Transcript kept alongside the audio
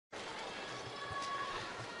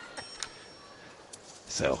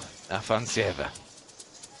So, Afanasyeva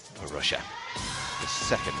for Russia. The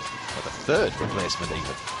second, or the third replacement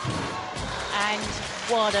even. And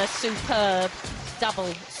what a superb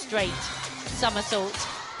double straight somersault.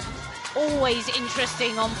 Always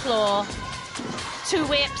interesting on floor. 2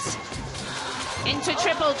 whips into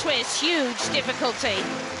triple twist, huge difficulty.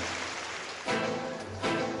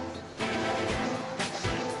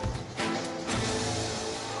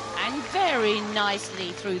 And very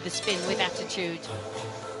nicely through the spin with attitude.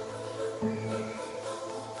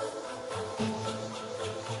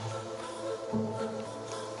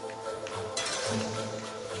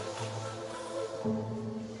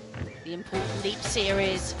 The important leap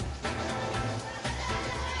series.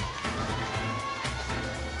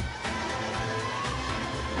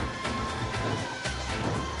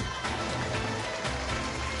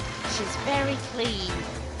 She's very clean.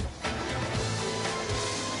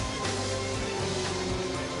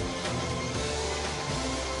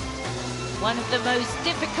 One of the most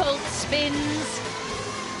difficult spins.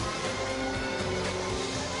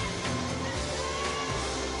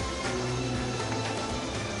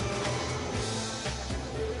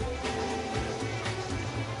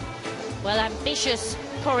 Well, ambitious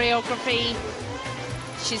choreography.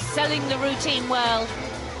 She's selling the routine well.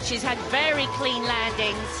 She's had very clean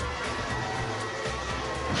landings.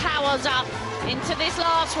 Powers up into this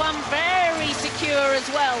last one, very secure as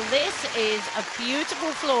well. This is a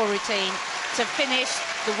beautiful floor routine to finish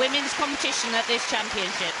the women's competition at this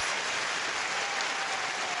championships.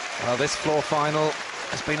 Well, this floor final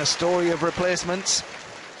has been a story of replacements.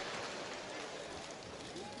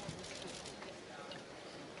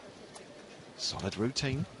 Solid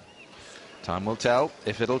routine. Time will tell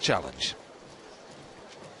if it'll challenge.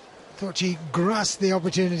 Thought she grasped the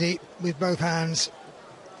opportunity with both hands,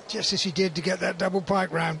 just as she did to get that double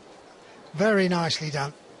pike round. Very nicely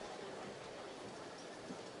done.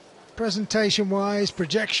 Presentation-wise,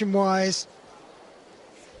 projection-wise,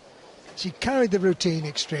 she carried the routine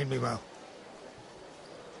extremely well.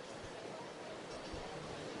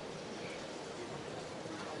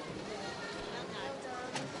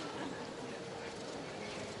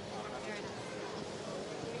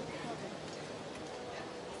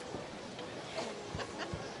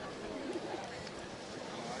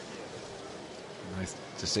 Nice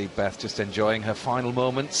to see Beth just enjoying her final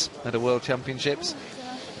moments at the World Championships.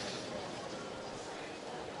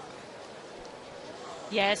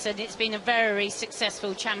 Yes, and it's been a very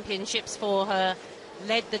successful championships for her.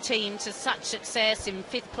 Led the team to such success in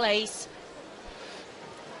 5th place.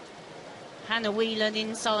 Hannah Whelan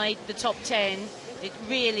inside the top 10. It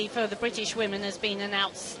really, for the British women, has been an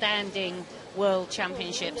outstanding World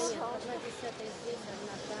Championships.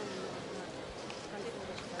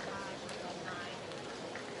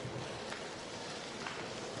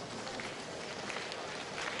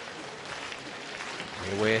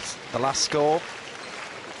 We await the last score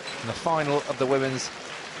in the final of the women's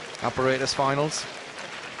apparatus finals.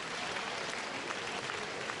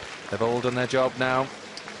 They've all done their job now.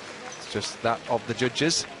 It's just that of the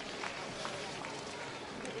judges.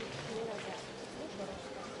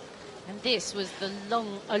 And this was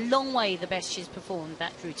a long way the best she's performed,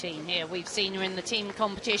 that routine here. We've seen her in the team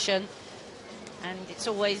competition, and it's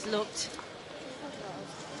always looked...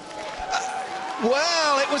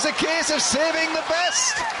 Well, it was a case of saving the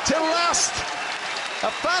best till last.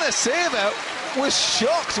 Afanasyeva was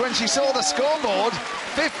shocked when she saw the scoreboard.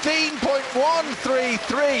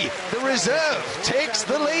 15.133. The reserve takes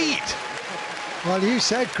the lead. Well, you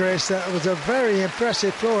said, Chris, that it was a very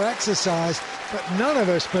impressive floor exercise, but none of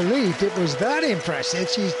us believed it was that impressive.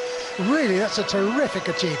 That's a terrific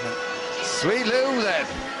achievement. Sweet Lou then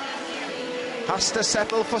has to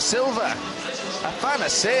settle for silver.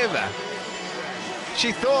 Afanasyeva,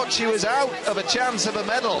 she thought she was out of a chance of a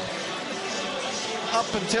medal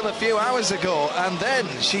up until a few hours ago, and then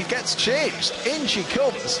she gets changed. In she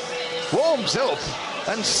comes, warms up,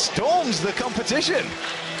 and storms the competition.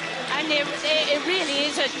 And it really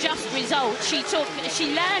is a just result. She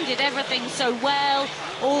landed everything so well.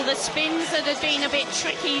 All the spins that had been a bit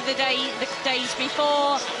tricky the days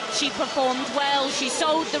before, she performed well. She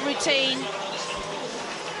sold the routine.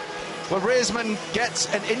 Well, Raisman gets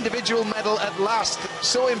an individual medal at last.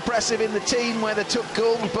 So impressive in the team where they took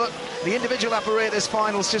gold, but the individual apparatus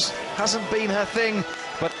finals just hasn't been her thing.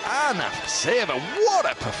 But Afanasyeva, what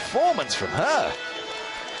a performance from her.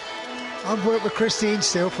 I've worked with Christine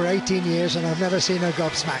Still for 18 years and I've never seen her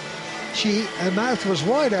gobsmacked. Her mouth was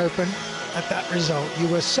wide open at that result. You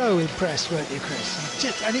were so impressed, weren't you, Chris?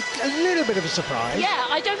 A little bit of a surprise. Yeah,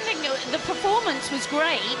 I don't think the performance was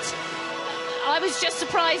great. I was just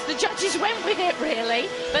surprised the judges went with it, really.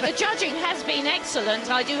 But the judging has been excellent,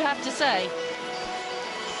 I do have to say.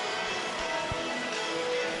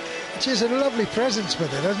 She's a lovely presence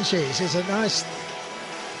with it, doesn't she? She's a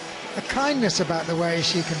kindness about the way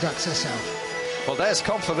she conducts herself. Well, there's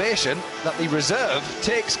confirmation that the reserve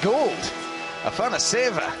takes gold.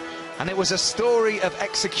 Afanasyeva. And it was a story of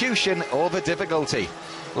execution over difficulty.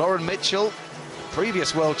 Lauren Mitchell,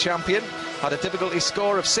 previous world champion, had a difficulty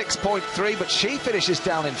score of 6.3, but she finishes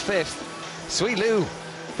down in 5th. Sui Lu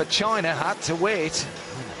for China had to wait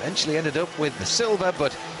and eventually ended up with the silver,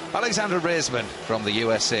 but Alexandra Reisman from the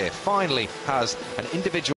USA finally has an individual